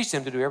 Teach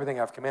them to do everything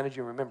I've commanded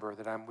you. Remember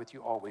that I'm with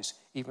you always,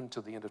 even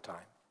till the end of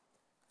time.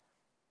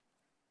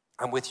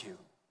 I'm with you.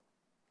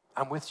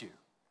 I'm with you.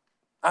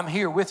 I'm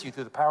here with you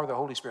through the power of the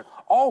Holy Spirit,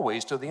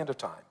 always till the end of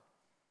time.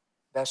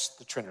 That's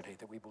the Trinity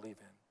that we believe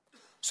in.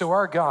 So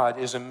our God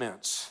is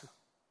immense.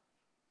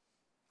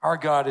 Our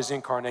God is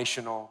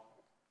incarnational.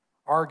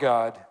 Our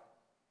God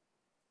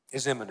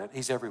is immanent.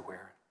 He's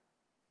everywhere.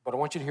 But I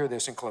want you to hear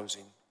this in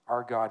closing.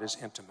 Our God is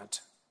intimate.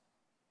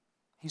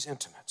 He's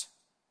intimate.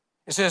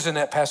 It says in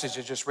that passage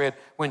I just read,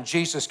 when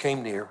Jesus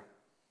came near.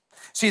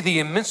 See, the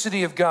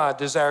immensity of God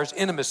desires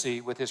intimacy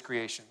with his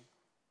creation.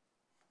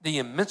 The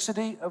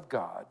immensity of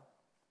God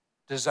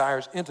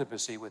desires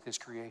intimacy with his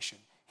creation.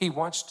 He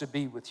wants to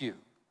be with you.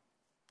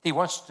 He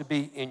wants to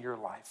be in your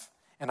life.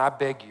 And I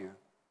beg you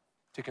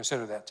to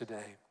consider that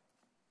today.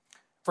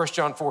 1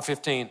 John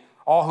 4:15,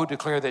 all who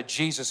declare that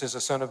Jesus is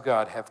the Son of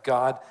God have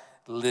God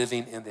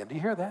living in them. Do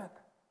you hear that?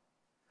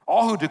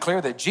 All who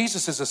declare that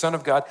Jesus is the Son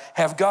of God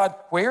have God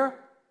where?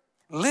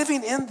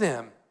 Living in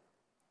them.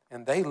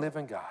 And they live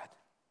in God.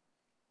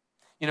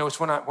 It's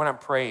when I'm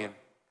praying,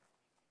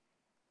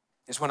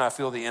 it's when I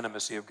feel the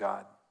intimacy of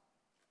God.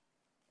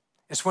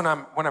 It's when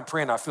I'm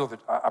praying,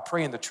 I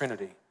pray in the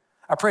Trinity.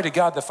 I pray to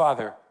God the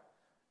Father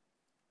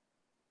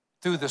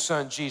through the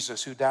Son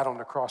Jesus, who died on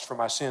the cross for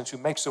my sins, who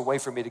makes a way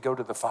for me to go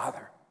to the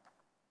Father.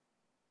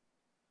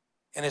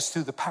 And it's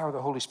through the power of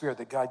the Holy Spirit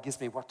that God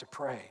gives me what to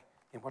pray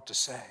and what to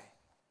say.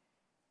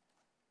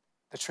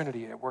 The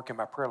Trinity at work in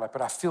my prayer life,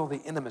 but I feel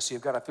the intimacy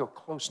of God. I feel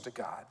close to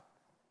God.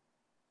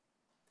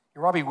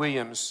 Robbie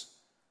Williams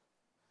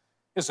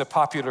is a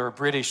popular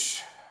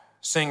British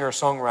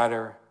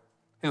singer-songwriter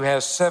who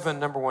has 7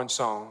 number 1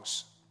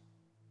 songs.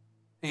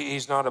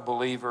 He's not a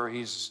believer.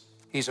 He's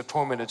a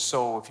tormented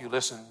soul if you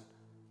listen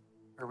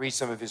or read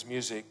some of his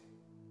music.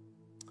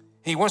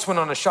 He once went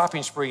on a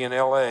shopping spree in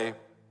L.A.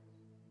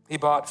 He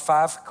bought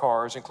 5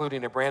 cars,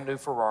 including a brand new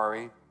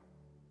Ferrari,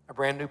 a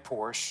brand new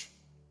Porsche,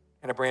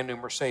 and a brand new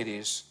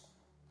Mercedes.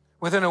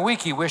 Within a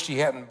week, he wished he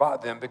hadn't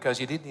bought them because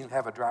he didn't even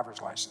have a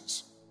driver's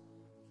license.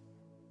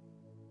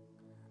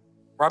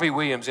 Robbie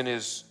Williams, in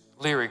his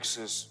lyrics,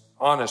 is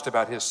honest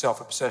about his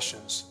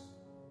self-obsessions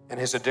and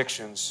his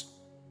addictions.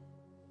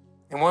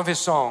 In one of his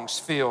songs,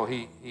 Feel,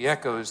 he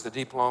echoes the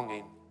deep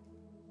longing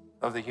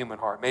of the human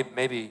heart.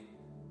 Maybe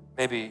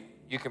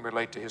you can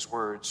relate to his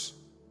words.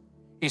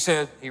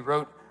 He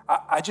wrote,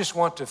 I just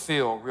want to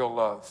feel real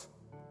love.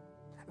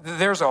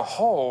 There's a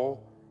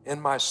hole in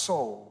my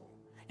soul.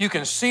 You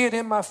can see it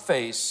in my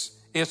face.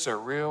 It's a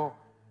real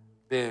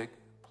big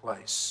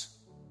place.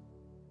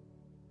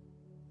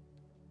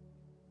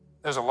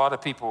 There's a lot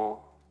of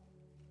people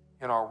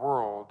in our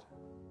world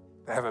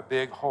that have a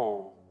big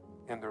hole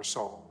in their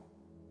soul.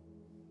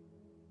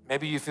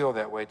 Maybe you feel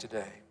that way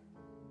today.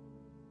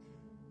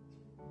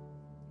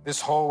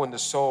 This hole in the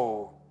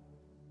soul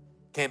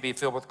can't be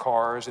filled with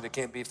cars, and it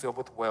can't be filled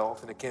with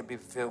wealth, and it can't be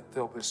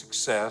filled with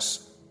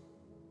success.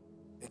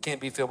 It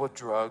can't be filled with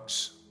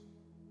drugs.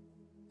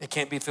 It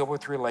can't be filled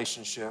with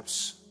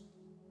relationships.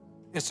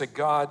 It's a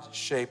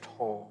God-shaped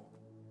hole.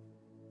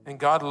 And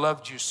God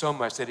loved you so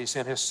much that he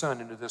sent his Son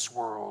into this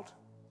world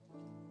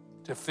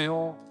to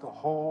fill the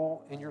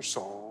hole in your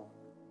soul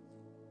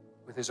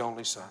with his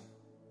only Son.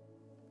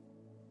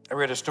 I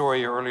read a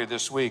story earlier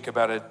this week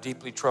about a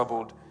deeply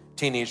troubled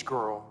teenage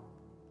girl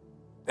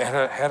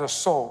that had a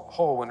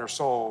hole in her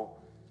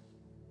soul.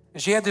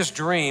 And she had this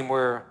dream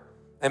where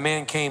a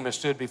man came and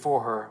stood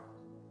before her.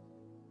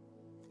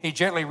 He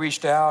gently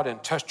reached out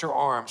and touched her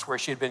arms where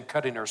she had been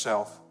cutting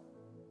herself.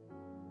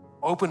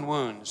 Open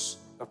wounds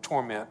of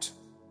torment.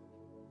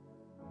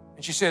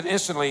 And she said,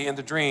 instantly in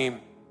the dream,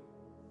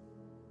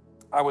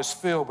 I was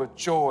filled with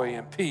joy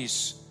and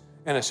peace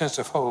and a sense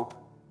of hope.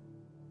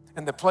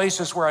 And the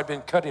places where I'd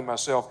been cutting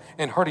myself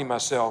and hurting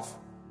myself,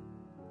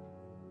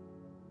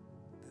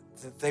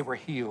 they were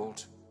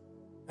healed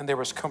and there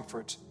was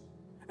comfort.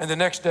 And the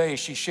next day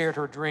she shared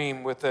her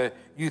dream with a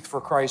Youth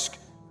for Christ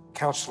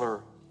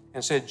counselor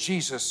and said,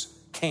 Jesus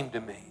came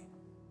to me.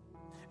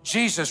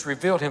 Jesus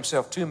revealed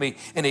himself to me,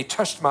 and he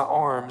touched my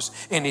arms,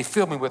 and he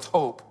filled me with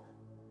hope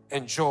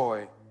and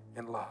joy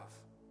and love.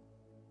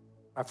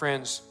 My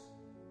friends,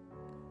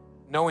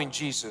 knowing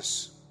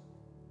Jesus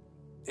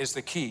is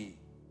the key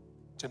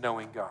to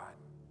knowing God.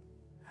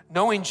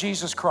 Knowing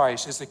Jesus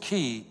Christ is the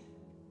key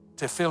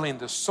to filling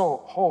the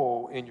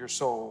hole in your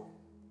soul,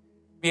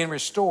 being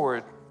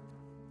restored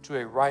to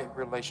a right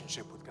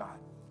relationship with God.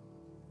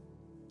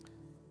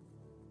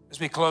 As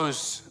we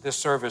close this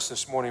service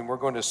this morning, we're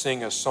going to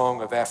sing a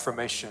song of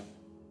affirmation.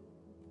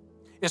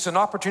 It's an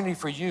opportunity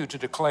for you to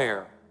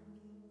declare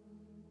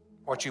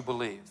what you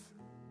believe.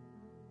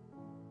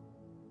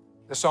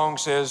 The song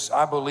says,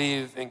 I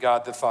believe in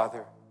God the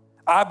Father.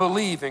 I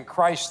believe in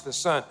Christ the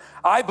Son.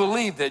 I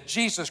believe that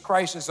Jesus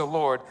Christ is the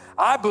Lord.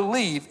 I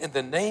believe in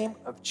the name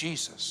of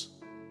Jesus.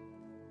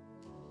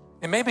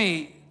 And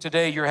maybe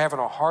today you're having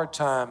a hard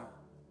time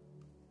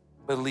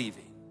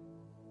believing.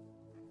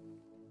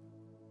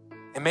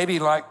 And maybe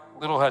like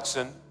little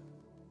Hudson,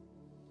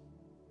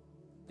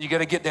 you got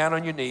to get down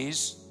on your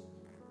knees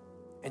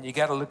and you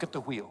got to look at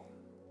the wheel.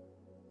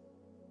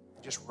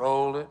 Just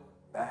roll it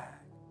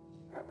back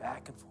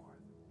and forth.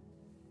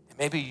 And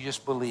maybe you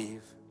just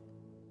believe.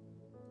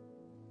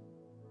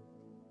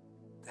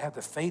 Have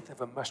the faith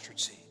of a mustard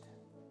seed.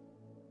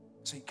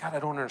 Say, God, I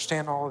don't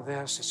understand all of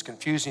this. It's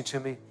confusing to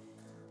me.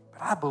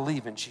 But I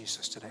believe in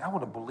Jesus today. I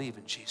want to believe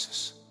in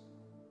Jesus.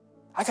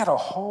 I got a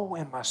hole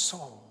in my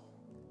soul.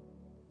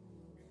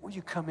 Will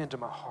you come into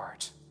my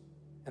heart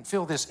and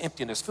feel this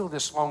emptiness, feel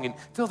this longing,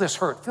 feel this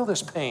hurt, feel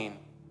this pain?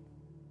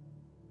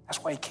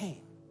 That's why he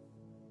came.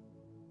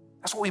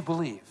 That's what we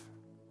believe.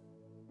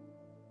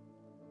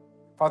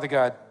 Father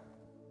God,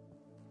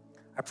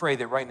 I pray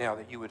that right now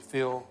that you would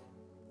fill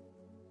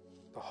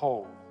the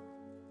hole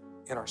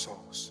in our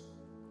souls.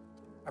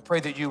 I pray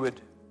that you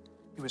would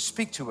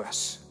speak to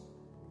us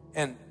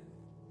and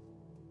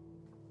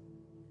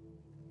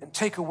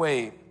take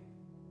away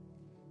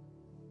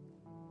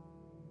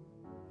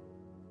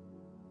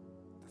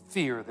the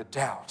fear, the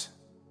doubt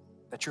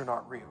that you're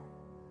not real.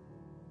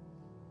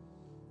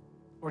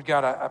 Lord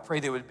God, I pray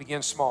that it would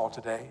begin small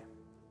today.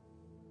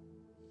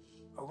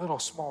 A little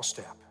small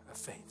step of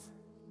faith.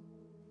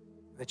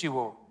 That you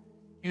will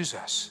use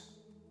us.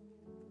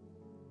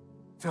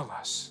 Fill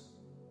us,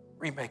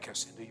 remake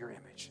us into your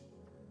image.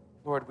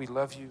 Lord, we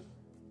love you.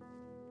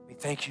 We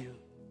thank you.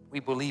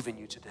 We believe in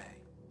you today.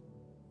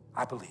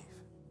 I believe.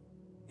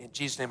 In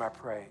Jesus' name I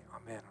pray.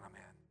 Amen and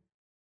amen.